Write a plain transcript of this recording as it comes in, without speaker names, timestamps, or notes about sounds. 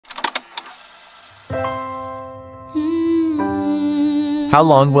How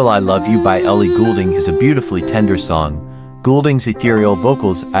Long Will I Love You by Ellie Goulding is a beautifully tender song. Goulding's ethereal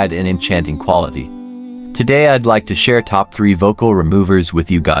vocals add an enchanting quality. Today I'd like to share top 3 vocal removers with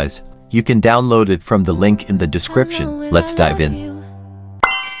you guys. You can download it from the link in the description. Let's dive in.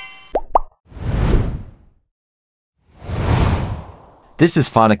 This is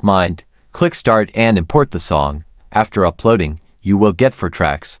Phonicmind. Click start and import the song. After uploading, you will get 4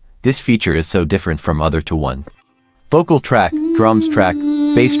 tracks. This feature is so different from other to one. Vocal track, drums track,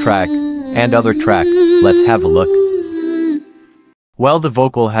 bass track, and other track. Let's have a look. Well, the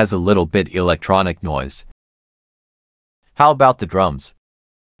vocal has a little bit electronic noise. How about the drums?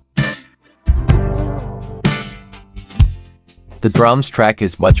 The drums track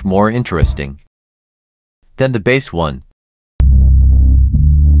is much more interesting than the bass one.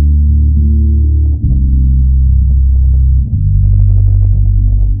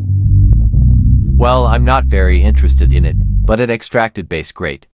 Well, I'm not very interested in it, but it extracted bass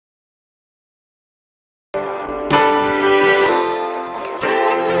great.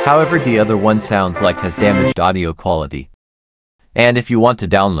 However, the other one sounds like has damaged audio quality. And if you want to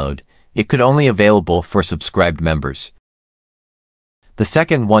download, it could only available for subscribed members. The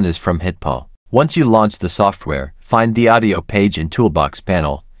second one is from HitPaw. Once you launch the software, find the audio page in Toolbox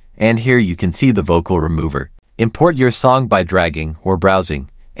panel, and here you can see the vocal remover. Import your song by dragging or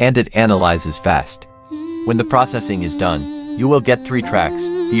browsing, and it analyzes fast. When the processing is done, you will get 3 tracks,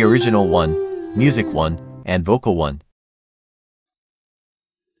 the original one, music one, and vocal one.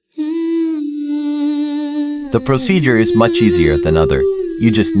 The procedure is much easier than other.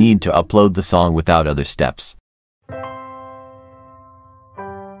 You just need to upload the song without other steps.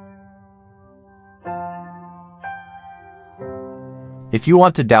 If you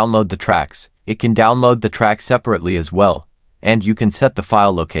want to download the tracks, it can download the tracks separately as well, and you can set the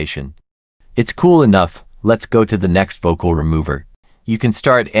file location. It's cool enough. Let's go to the next vocal remover. You can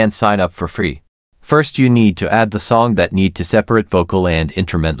start and sign up for free. First, you need to add the song that need to separate vocal and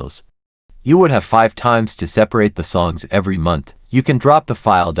instrumentals. You would have 5 times to separate the songs every month. You can drop the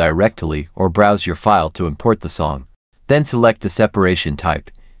file directly or browse your file to import the song. Then select the separation type.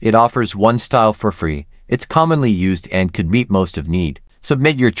 It offers one style for free. It's commonly used and could meet most of need.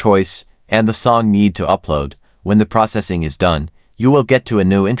 Submit your choice, and the song need to upload. When the processing is done, you will get to a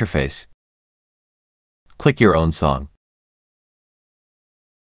new interface. Click your own song.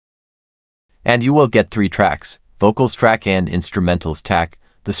 And you will get 3 tracks, vocals track and instrumentals track,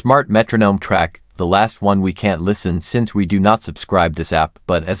 the smart metronome track. The last one we can't listen since we do not subscribe this app,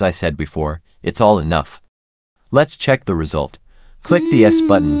 but as I said before, it's all enough. Let's check the result. Click the S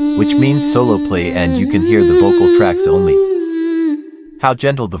button, which means solo play, and you can hear the vocal tracks only. How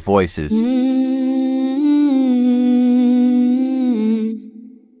gentle the voice is.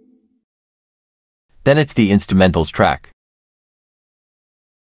 Then it's the instrumentals track.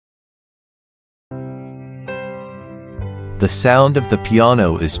 The sound of the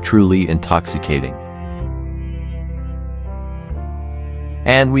piano is truly intoxicating.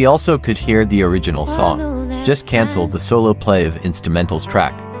 And we also could hear the original song. Just cancel the solo play of instrumentals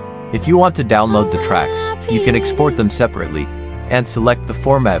track. If you want to download the tracks, you can export them separately and select the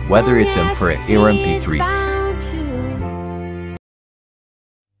format, whether it's M4 or MP3.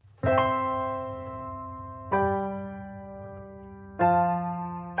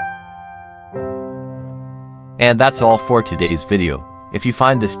 And that's all for today's video. If you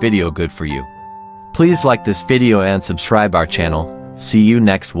find this video good for you, please like this video and subscribe our channel. See you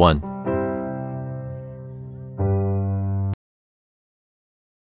next one.